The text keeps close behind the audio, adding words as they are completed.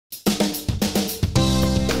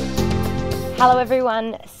Hello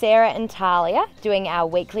everyone, Sarah and Talia doing our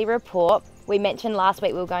weekly report. We mentioned last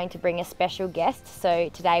week we were going to bring a special guest, so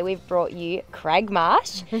today we've brought you Craig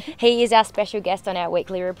Marsh. He is our special guest on our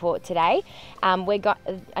weekly report today. We've got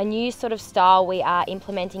a new sort of style we are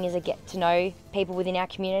implementing as a get to know people within our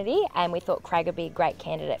community, and we thought Craig would be a great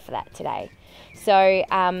candidate for that today. So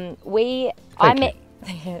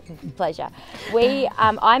Pleasure.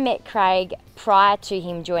 I met Craig prior to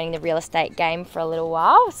him joining the real estate game for a little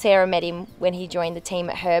while. Sarah met him when he joined the team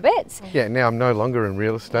at Herbert's. Yeah, now I'm no longer in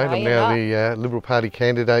real estate. No, I'm now the Liberal Party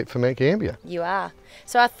candidate for Mount Gambier. You are.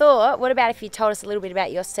 So I thought, what about if you told us a little bit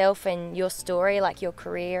about yourself and your story, like your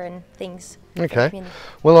career and things? Okay.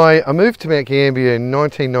 Well, I moved to Mount Gambier in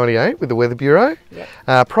 1998 with the Weather Bureau.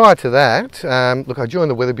 Yep. Prior to that, I joined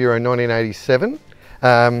the Weather Bureau in 1987.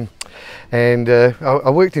 I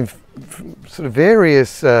worked in sort of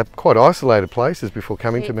various quite isolated places before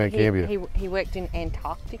coming to Mount Gambier. He worked in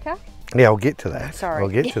Antarctica? Yeah, I'll get to that. Sorry. I'll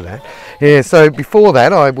get to that. Yeah, so before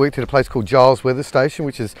that I worked at a place called Giles Weather Station,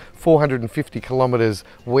 which is 450 kilometres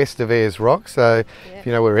west of Ayers Rock. So if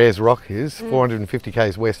you know where Ayers Rock is, 450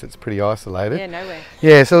 k's west, it's pretty isolated. Yeah, nowhere.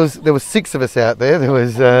 Yeah, so there was 6 of us out there. There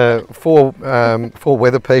was four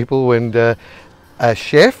weather people and a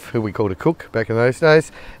chef, who we called a cook back in those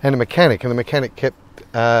days, and a mechanic. And the mechanic kept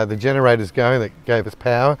the generators going that gave us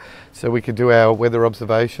power so we could do our weather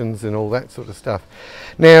observations and all that sort of stuff.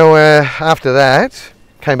 Now, after that,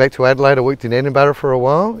 came back to Adelaide. I worked in Edinburgh for a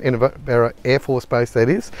while, Edinburgh Air Force Base that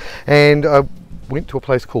is, and I went to a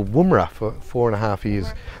place called Woomera for 4.5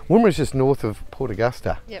 years. Woomera is just north of Port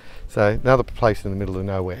Augusta. Yep. So another place in the middle of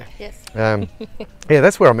nowhere. Yes. Yeah,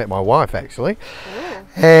 that's where I met my wife actually. Ooh.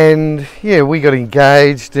 And yeah, we got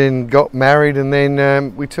engaged and got married, and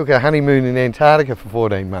then we took our honeymoon in Antarctica for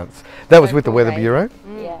 14 months. That was with the Weather Bureau.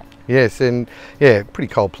 Yeah. Yes, and yeah,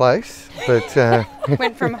 pretty cold place, but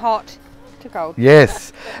went from hot to cold.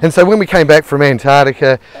 Yes. And so when we came back from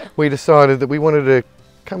Antarctica, we decided that we wanted to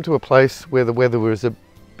come to a place where the weather was a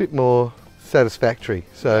bit more satisfactory.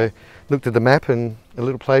 So looked at the map and a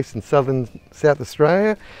little place in South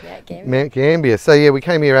Australia, Mount Gambier. So yeah, we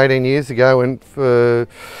came here 18 years ago, and for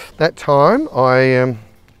that time I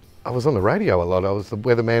was on the radio a lot. I was the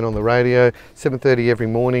weatherman on the radio, 7:30 every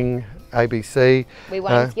morning, ABC. We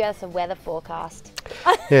wanted to give us a weather forecast.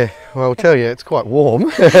 Yeah, well, I'll tell you, it's quite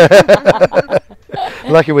warm.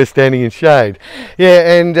 Lucky we're standing in shade.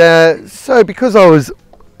 Yeah, and so because I was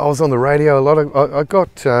on the radio a lot, I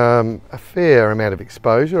got a fair amount of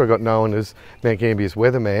exposure. I got known as Mount Gambier's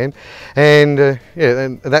weatherman, and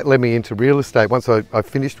and that led me into real estate once I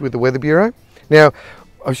finished with the Weather Bureau. Now,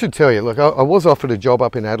 I should tell you, look, I was offered a job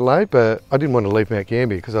up in Adelaide, but I didn't want to leave Mount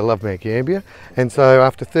Gambier because I love Mount Gambier. And so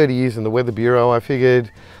after 30 years in the Weather Bureau, I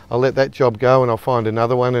figured I'll let that job go and I'll find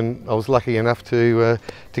another one. And I was lucky enough to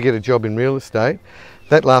get a job in real estate.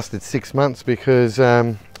 That lasted 6 months because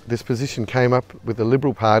this position came up with the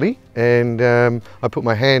Liberal Party, and I put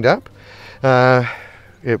my hand up.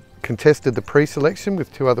 Contested the pre-selection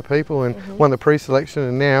with 2 other people and won the pre-selection,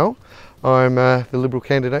 and now I'm the Liberal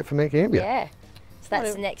candidate for Mount Gambier. Yeah.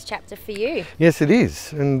 That's the next chapter for you. Yes, it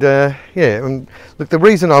is. And and look, the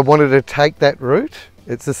reason I wanted to take that route,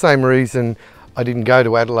 it's the same reason I didn't go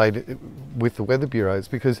to Adelaide with the Weather Bureau, is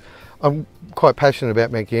because I'm quite passionate about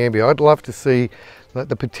Mount Gambier. I'd love to see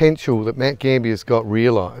the potential that Mount Gambier's got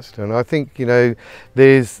realised, and I think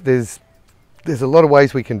there's a lot of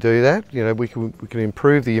ways we can do that. We can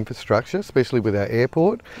improve the infrastructure, especially with our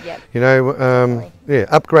airport. Yep.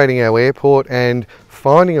 Upgrading our airport and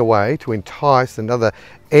finding a way to entice another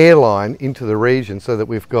airline into the region so that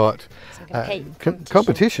we've got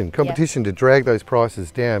competition to drag those prices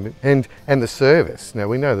down, and the service. Now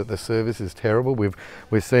we know that the service is terrible.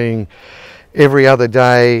 We're seeing every other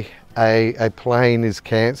day a plane is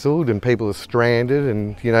cancelled and people are stranded,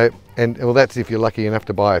 and well, that's if you're lucky enough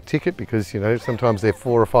to buy a ticket, because sometimes they're $400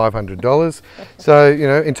 or $500. So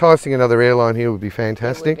enticing another airline here would be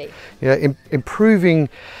fantastic.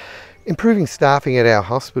 Improving staffing at our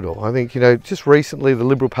hospital. I think just recently the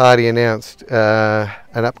Liberal Party announced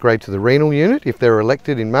an upgrade to the renal unit if they're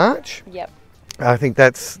elected in March. Yep. I think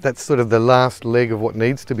that's sort of the last leg of what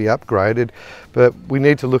needs to be upgraded, but we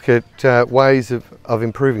need to look at ways of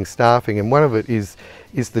improving staffing, and one of it is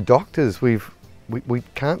the doctors. We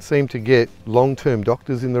can't seem to get long-term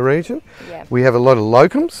doctors in the region. Yep. We have a lot of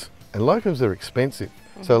locums, and locums are expensive.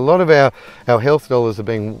 So a lot of our health dollars are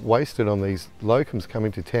being wasted on these locums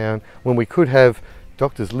coming to town when we could have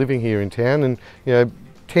doctors living here in town. And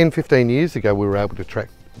 10, 15 years ago we were able to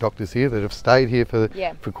attract doctors here that have stayed here for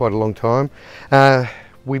quite a long time.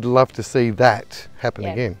 we'd love to see that happen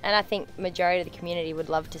Yeah. again. And I think majority of the community would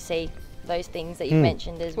love to see those things that you've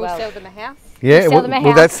mentioned as We'll well. sell them a house. Yeah, sell them a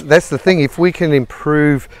well, house. that's the thing. If we can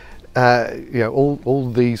improve,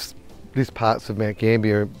 all these parts of Mount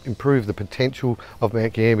Gambier, improve the potential of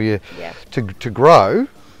Mount Gambier Yeah. to grow,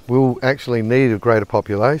 we'll actually need a greater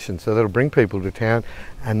population. So that'll bring people to town,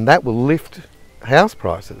 and that will lift house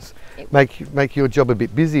prices. Make your job a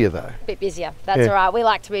bit busier though. Bit busier. That's Yeah. all right. We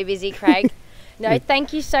like to be busy, Craig. No,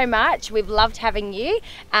 thank you so much. We've loved having you.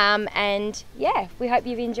 And yeah, we hope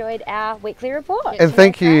you've enjoyed our weekly report. And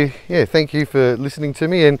thank you for listening to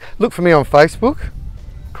me. And look for me on Facebook,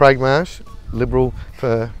 Craig Marsh, Liberal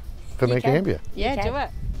for Mount can. Gambier. Yeah, Okay. do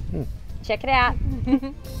it. Check it out.